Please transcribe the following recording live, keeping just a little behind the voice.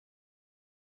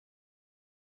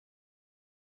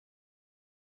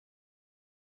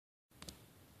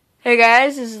Hey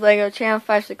guys, this is Lego Channel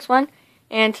 561,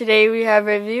 and today we have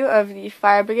a review of the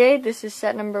Fire Brigade. This is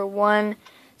set number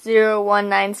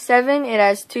 10197. It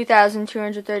has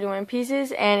 2,231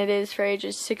 pieces, and it is for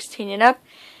ages 16 and up.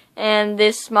 And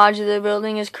this modular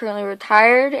building is currently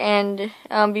retired, and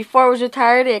before it was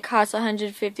retired it cost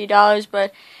 $150,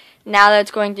 but now that's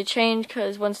going to change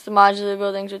because once the modular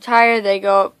buildings retire, they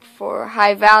go up for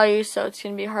high value, so it's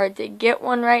going to be hard to get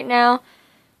one right now.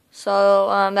 So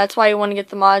that's why you want to get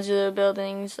the modular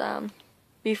buildings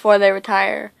before they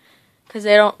retire, because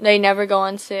they never go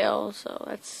on sale. So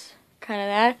that's kind of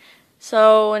that.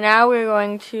 So now we're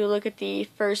going to look at the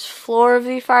first floor of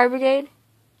the Fire Brigade.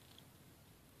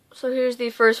 So here's the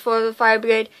first floor of the Fire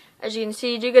Brigade. As you can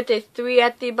see, you do get the 3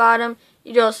 at the bottom.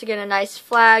 You do also get a nice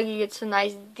flag. You get some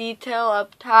nice detail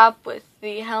up top with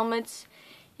the helmets.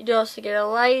 You do also get a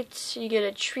light. You get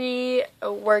a tree,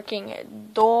 a working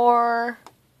door.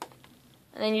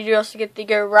 And then you do also get the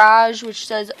garage, which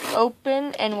says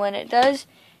open, and when it does,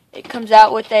 it comes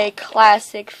out with a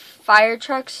classic fire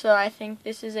truck. So I think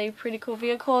this is a pretty cool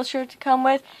vehicle sure to come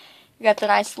with. You got the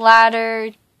nice ladder,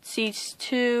 seats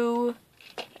too,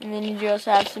 and then you do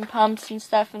also have some pumps and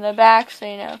stuff in the back. So,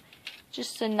 you know,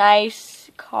 just a nice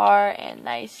car and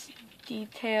nice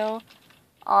detail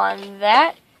on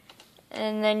that.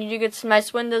 And then you do get some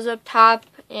nice windows up top,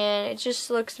 and it just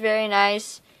looks very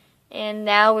nice. And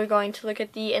now we're going to look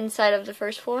at the inside of the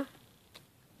first floor.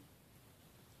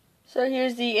 So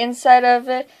here's the inside of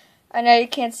it. I know you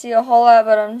can't see a whole lot,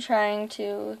 but I'm trying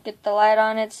to get the light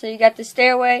on it. So you got the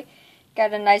stairway,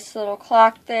 got a nice little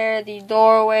clock there, the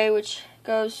doorway which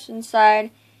goes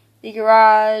inside, the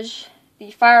garage,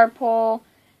 the fire pole.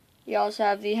 You also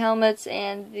have the helmets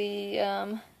and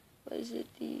the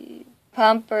the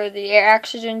pump or the air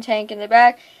oxygen tank in the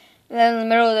back. And then in the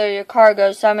middle there your car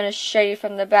goes, so I'm going to show you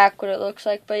from the back what it looks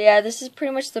like. But yeah, this is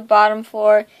pretty much the bottom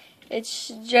floor.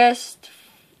 It's just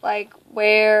like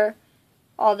where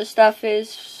all the stuff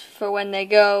is for when they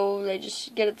go. They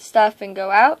just get the stuff and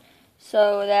go out.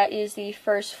 So that is the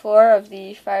first floor of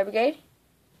the Fire Brigade.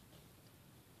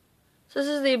 So this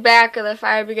is the back of the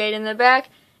Fire Brigade. In the back,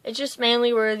 it's just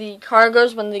mainly where the car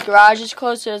goes when the garage is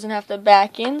closed, so it doesn't have to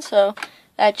back in. So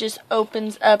that just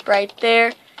opens up right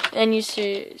there. Then you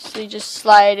just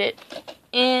slide it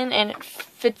in, and it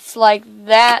fits like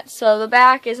that. So the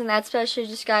back isn't that special.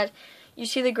 You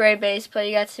see the gray base plate.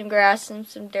 You got some grass and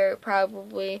some dirt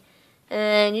probably.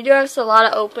 And you do have a lot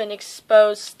of open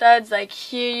exposed studs. Like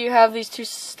here you have these 2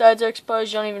 studs are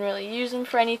exposed. You don't even really use them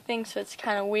for anything, so it's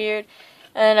kind of weird.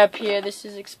 And up here this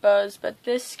is exposed, but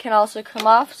this can also come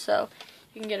off, so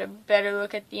you can get a better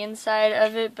look at the inside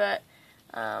of it. But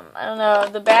I don't know,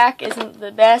 the back isn't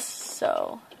the best,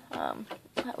 so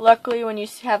luckily when you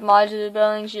have modular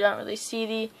buildings you don't really see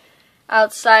the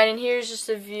outside. And here's just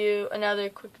a view, another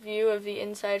quick view of the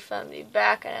inside from the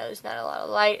back. I know there's not a lot of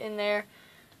light in there,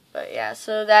 but yeah,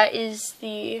 so that is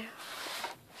the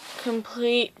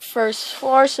complete first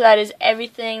floor. So that is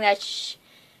everything that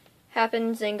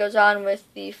happens and goes on with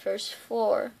the first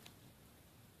floor.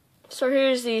 So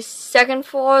here's the second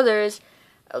floor. There's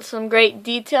some great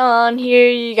detail on here.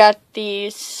 You got the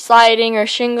sliding or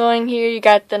shingling here. You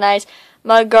got the nice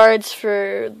mud guards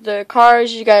for the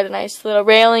cars. You got a nice little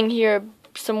railing here,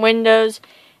 some windows,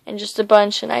 and just a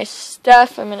bunch of nice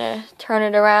stuff. I'm going to turn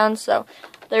it around. So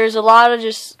there's a lot of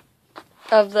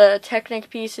of the Technic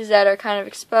pieces that are kind of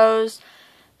exposed.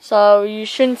 So you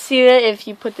shouldn't see it if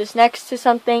you put this next to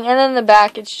something. And then the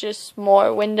back, it's just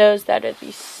more windows that are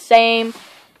the same.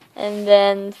 And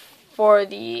then for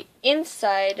the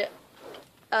inside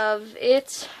of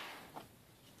it,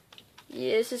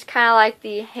 yeah, this is kind of like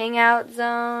the hangout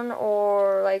zone,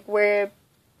 or like where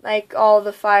like all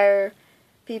the fire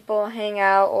people hang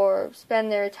out or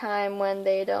spend their time when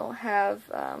they don't have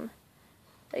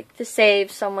like to save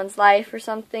someone's life or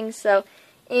something. So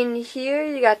in here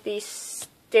you got the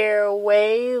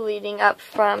stairway leading up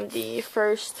from the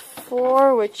first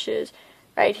floor, which is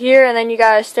right here, and then you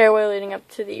got a stairway leading up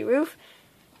to the roof.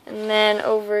 And then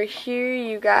over here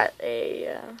you got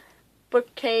a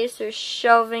bookcase or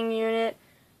shelving unit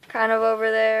kind of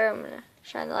over there. I'm going to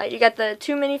shine the light. You got the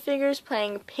 2 minifigures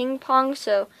playing ping pong,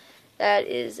 so that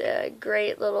is a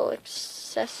great little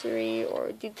accessory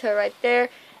or detail right there.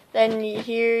 Then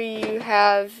here you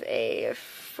have a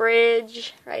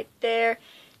fridge right there.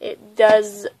 It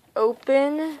does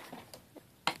open.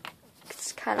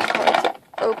 It's kind of hard to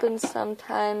open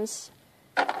sometimes.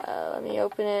 Let me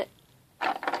open it.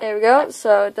 There we go.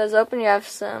 So it does open. You have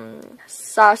some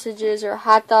sausages or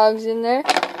hot dogs in there,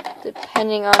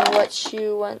 depending on what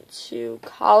you want to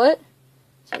call it.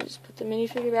 So just put the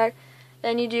minifigure back.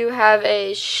 Then you do have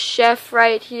a chef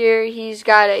right here. He's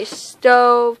got a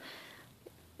stove,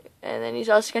 and then he's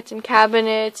also got some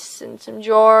cabinets and some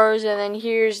drawers, and then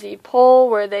here's the pole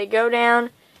where they go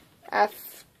down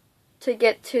to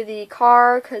get to the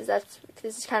car, because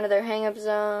this is kind of their hang-up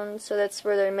zone, so that's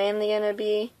where they're mainly going to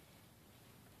be.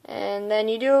 And then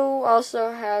you do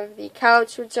also have the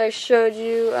couch, which I showed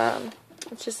you.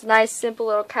 It's just a nice, simple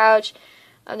little couch.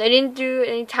 They didn't do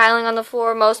any tiling on the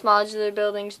floor. Most modular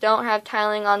buildings don't have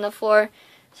tiling on the floor.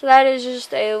 So that is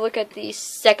just a look at the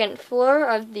second floor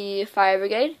of the fire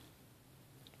brigade.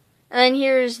 And then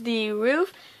here's the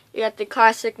roof. You got the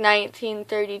classic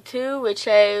 1932, which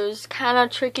was kind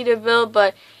of tricky to build,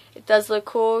 but it does look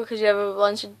cool because you have a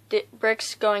bunch of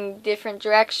bricks going different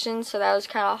directions, so that was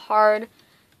kind of hard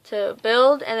to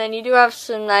build. And then you do have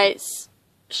some nice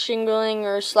shingling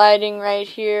or sliding right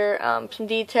here, some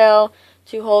detail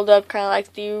to hold up kind of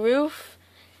like the roof.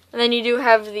 And then you do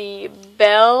have the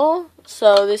bell,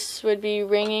 so this would be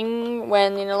ringing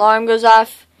when an alarm goes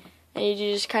off, and you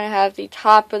just kind of have the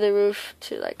top of the roof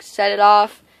to like set it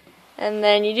off. And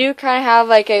then you do kind of have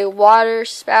like a water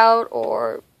spout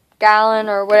or gallon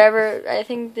or whatever. I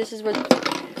think this is where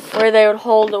they would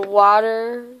hold the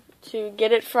water to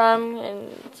get it from,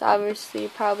 and it's obviously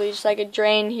probably just like a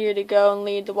drain here to go and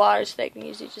lead the water, so they can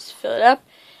usually just fill it up.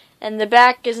 And the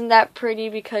back isn't that pretty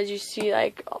because you see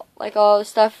like all the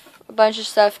stuff, a bunch of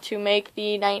stuff to make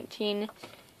the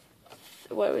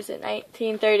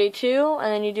 1932,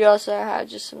 and then you do also have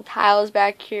just some tiles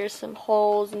back here, some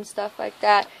holes and stuff like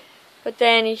that. But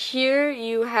then here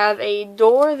you have a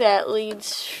door that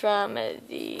leads from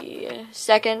the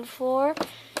second floor,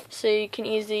 so you can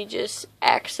easily just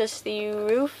access the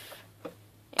roof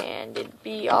and it'd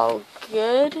be all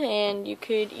good, and you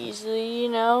could easily,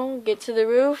 get to the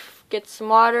roof, get some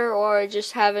water, or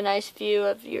just have a nice view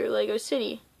of your Lego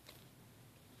city.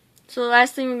 So the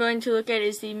last thing we're going to look at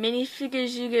is the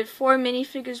minifigures. You get 4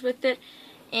 minifigures with it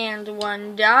and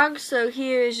 1 dog. So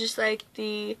here is just like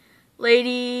the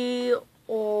lady,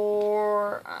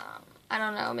 or I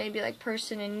don't know, maybe like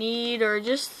person in need, or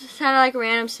just kind of like a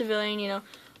random civilian,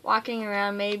 walking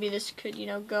around. Maybe this could,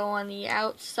 go on the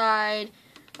outside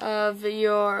of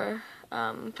your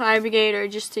fire brigade or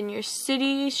just in your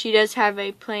city. She does have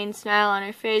a plain smile on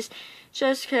her face.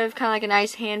 Just have kind of like a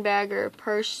nice handbag or a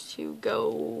purse to go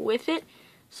with it.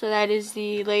 So that is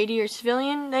the lady or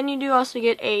civilian. Then you do also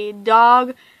get a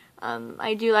dog.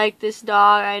 I do like this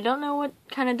dog. I don't know what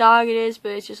kind of dog it is,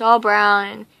 but it's just all brown,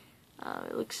 and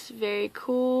it looks very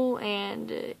cool,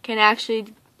 and it can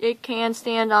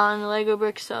stand on the Lego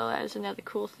bricks, so that is another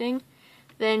cool thing.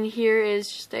 Then here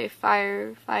is just a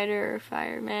firefighter or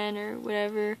fireman or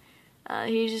whatever.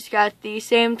 He's just got the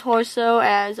same torso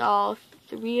as all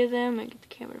 3 of them. I get the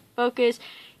camera to focus.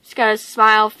 He's got a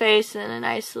smile face and a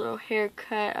nice little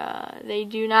haircut. They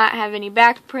do not have any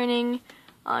back printing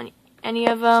on any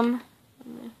of them.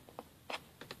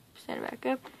 Stand it back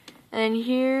up. And then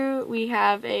here we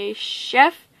have a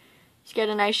chef. He's got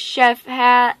a nice chef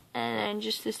hat and then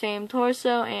just the same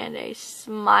torso and a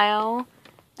smile,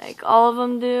 like all of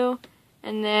them do.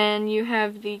 And then you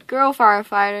have the girl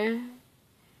firefighter.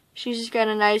 She's just got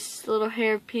a nice little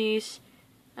hairpiece,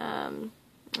 and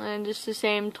just the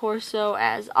same torso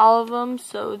as all of them.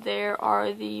 So there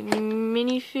are the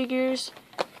minifigures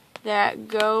that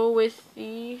go with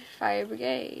the fire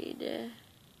brigade.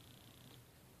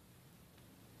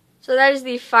 So that is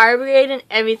the fire brigade and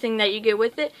everything that you get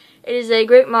with it. It is a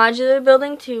great modular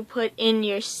building to put in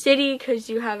your city because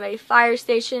you have a fire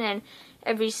station, and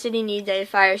every city needs a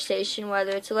fire station,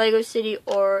 whether it's a Lego city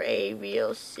or a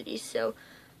real city. So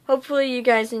hopefully you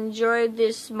guys enjoyed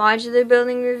this modular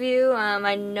building review.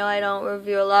 I know I don't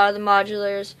review a lot of the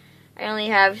modulars. I only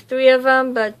have 3 of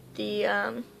them, but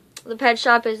the pet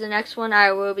shop is the next one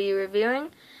I will be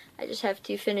reviewing. I just have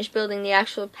to finish building the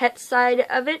actual pet side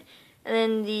of it. And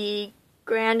then the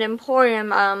Grand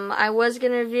Emporium, I was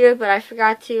going to review it, but I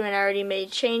forgot to, and I already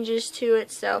made changes to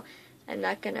it, so I'm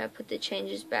not going to put the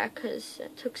changes back because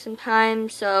it took some time.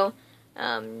 So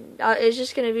it's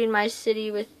just going to be in my city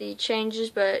with the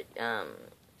changes, but there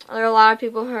are a lot of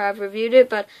people who have reviewed it,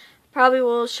 but probably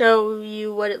will show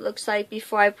you what it looks like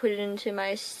before I put it into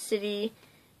my city.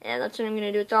 And that's what I'm going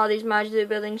to do with all these modular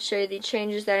buildings, show you the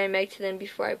changes that I make to them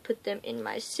before I put them in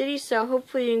my city. So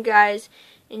hopefully you guys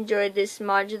enjoyed this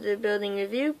modular building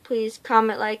review. Please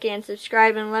comment, like, and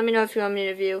subscribe, and let me know if you want me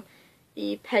to review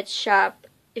the pet shop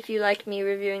if you like me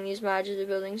reviewing these modular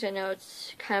buildings. I know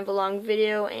it's kind of a long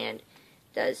video and it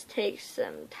does take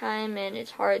some time, and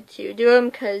it's hard to do them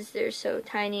because they're so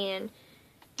tiny and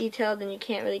detailed and you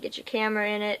can't really get your camera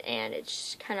in it, and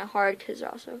it's kind of hard because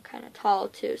they're also kind of tall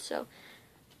too. So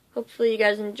Hopefully you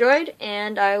guys enjoyed,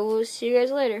 and I will see you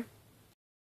guys later.